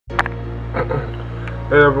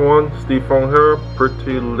Hey everyone, Steve Fong here.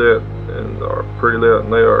 Pretty late at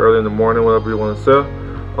night or early in the morning, whatever you want to say.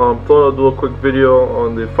 Thought I'd do a quick video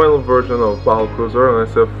on the final version of Battle Cruiser, and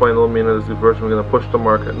I say final meaning is the version we're gonna push to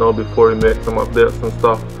market now before we make some updates and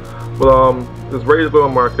stuff. But it's ready to go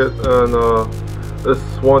on market, and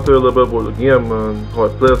just wanted to tell you a little bit about the game and how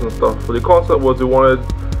it plays and stuff. So the concept was we wanted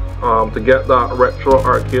to get that retro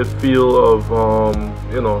arcade feel of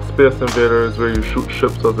Space Invaders, where you shoot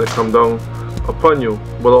ships as they come down upon you,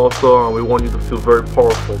 but also we want you to feel very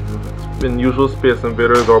powerful. In usual Space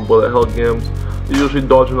Invaders or bullet hell games, you're usually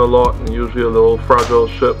dodging a lot and usually a little fragile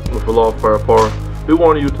ship with a lot of firepower. We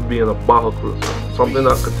want you to be in a battle cruiser, something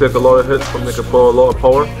that could take a lot of hits, something that could put a lot of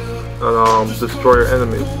power and destroy your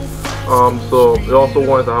enemies. So we also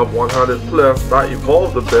wanted to have one-handed play. That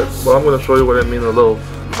evolved a bit, but I'm going to show you what I mean a little.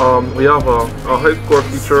 We have a high score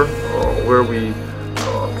feature where we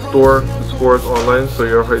store the scores online, so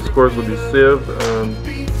your high scores will be saved, and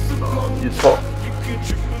you top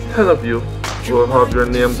 10 of you will have your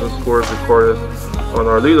names and scores recorded on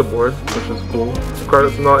our leaderboard, which is cool. The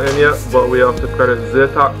credits are not in yet, but we have to credit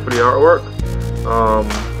Zaytak for the artwork.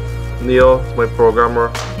 Neil is my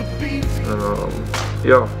programmer, and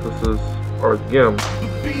yeah, this is our game.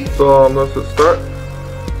 So let's just start.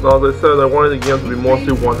 Now, as I said, I wanted the game to be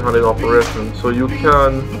mostly one-handed operation, so you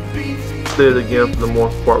can play the game for the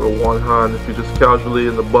most part with one hand. If you're just casually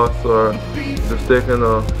in the bus or just taking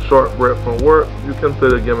a short break from work, you can play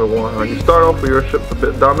the game with one hand. You start off with your ship's a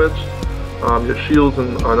bit damaged, your shields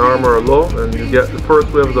and armor are low, and you get the first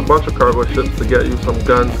wave is a bunch of cargo ships to get you some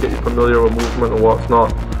guns, get you familiar with movement and what's not.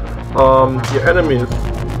 Your enemies,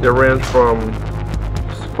 they range from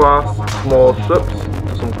fast, small ships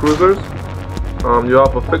to some cruisers. You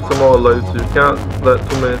have a fixed amount of lives, so you can't let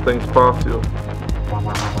too many things pass you.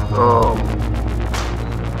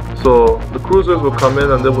 So the cruisers will come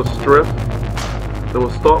in and they will strip, they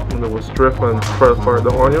will stop and they will strip and try to fire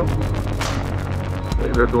down on you,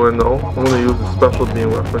 like they're doing now. I'm going to use a special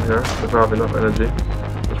beam weapon here if I have enough energy,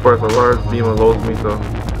 which fires a large beam allows me to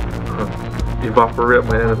evaporate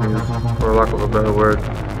my enemies, for lack of a better word.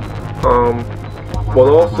 But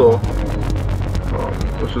also,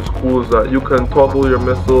 which is cool, is that you can toggle your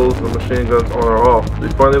missiles and machine guns on or off. We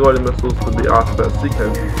finally got the missiles to be aspect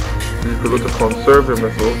sequence. So you could look to conserve your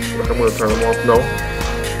missiles. Like, I'm going to turn them off now.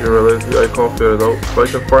 You realize I can't figure it out. So I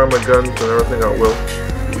can fire my guns and everything at will.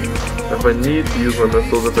 If I need to use my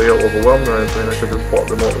missiles, if I get overwhelmed or anything, I can just pop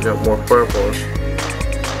them out and get more firepower.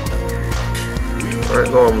 Right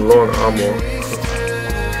now I'm low on ammo.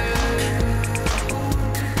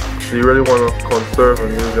 So you really want to conserve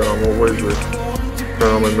and use your ammo wisely.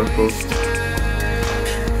 Turn on my missiles.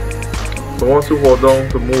 So once you hold down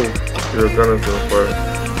to move, your gun is going to fire.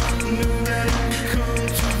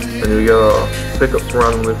 And you get pickups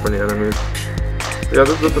randomly from the enemies. Yeah,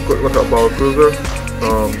 this is just a quick look at Battle Cruiser.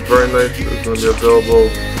 Very nice. It's going to be available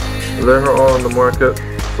later on in the market.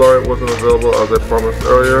 Sorry it wasn't available as I promised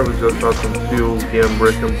earlier. We just had some few game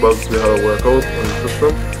breaking bugs we had to work out on the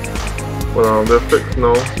system. But they're fixed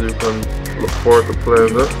now, so you can look forward to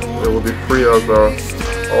playing this. It will be free as are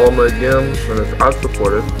all my games, and it's ad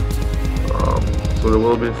supported. So there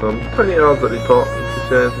will be some tiny ads at the top. If you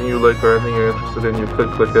see anything you like or anything you're interested in, you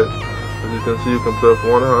could click it. As you can see, you can play with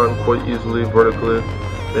one hand quite easily, vertically.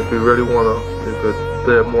 If you really wanna, you could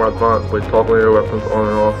play it more advanced by toggling your weapons on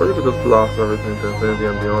and off, or you could just blast everything to infinity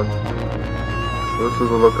and beyond. So this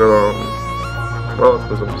is a look at well,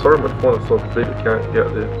 because I'm sorry my phone is so big I can't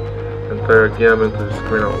get the entire game into the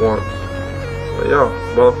screen at once. But yeah,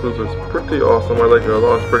 Battle Cruiser is pretty awesome. I like it a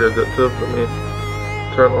lot. It's pretty addictive. Let me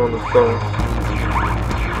turn on the sounds.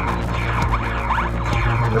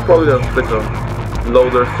 I'm probably gonna stick a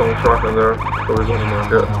louder soundtrack in there so we don't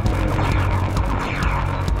market.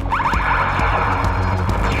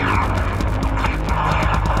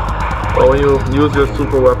 Oh, when you use your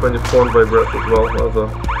super weapon, your phone vibrates as well. That's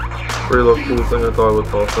a really cool thing I thought I would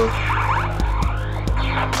toss in.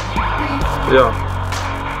 Yeah,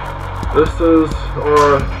 this is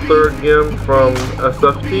our third game from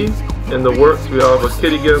SFT in the works. We have a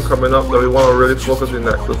kiddie game coming up that we want to really focus in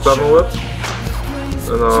Nexus 7 with,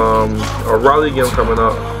 and a rally game coming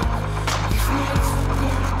up.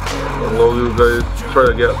 Allow you guys try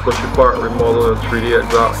to get pushy part remodel in 3D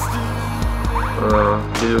exact.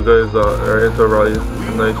 Give you guys that are into rally a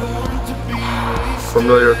nice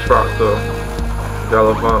familiar track to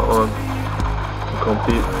gallivant on and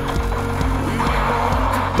compete.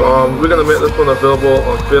 We're going to make this one available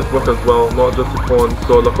on Facebook as well, not just the phone,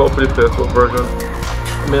 so look out for the Facebook version.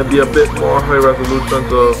 It may be a bit more high resolution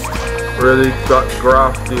to really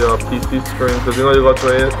grasp the PC screen, because you know you got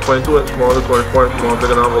 22-inch model, 24-inch model, they're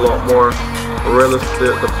going to have a lot more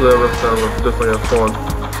realistic to play with and just on your phone.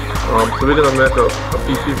 So we're gonna make a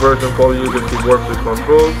PC version for you that can work with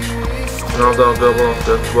controls. Now that's available on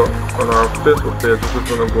Facebook, on our Facebook page, which is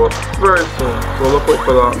gonna go up very soon. So look out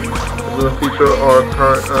for that. It's gonna feature our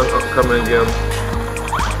current and upcoming games.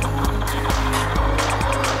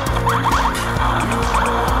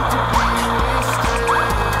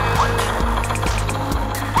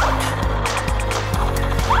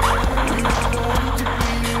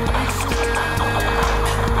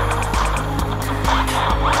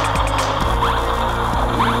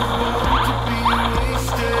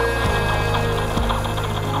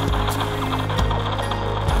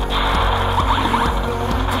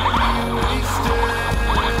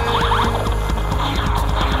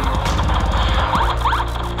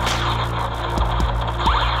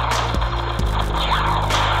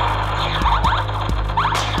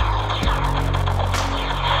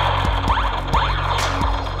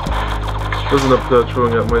 Doesn't up there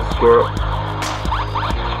throwing at my score up.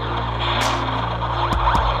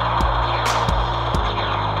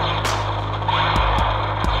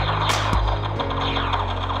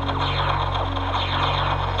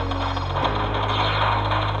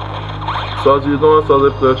 So as you notice, as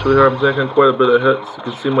I play through here, I'm taking quite a bit of hits. You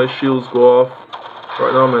can see my shields go off.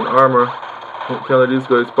 Right now I'm in armor. Can't let these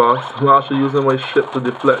guys pass. I'm actually using my ship to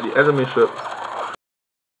deflect the enemy ships.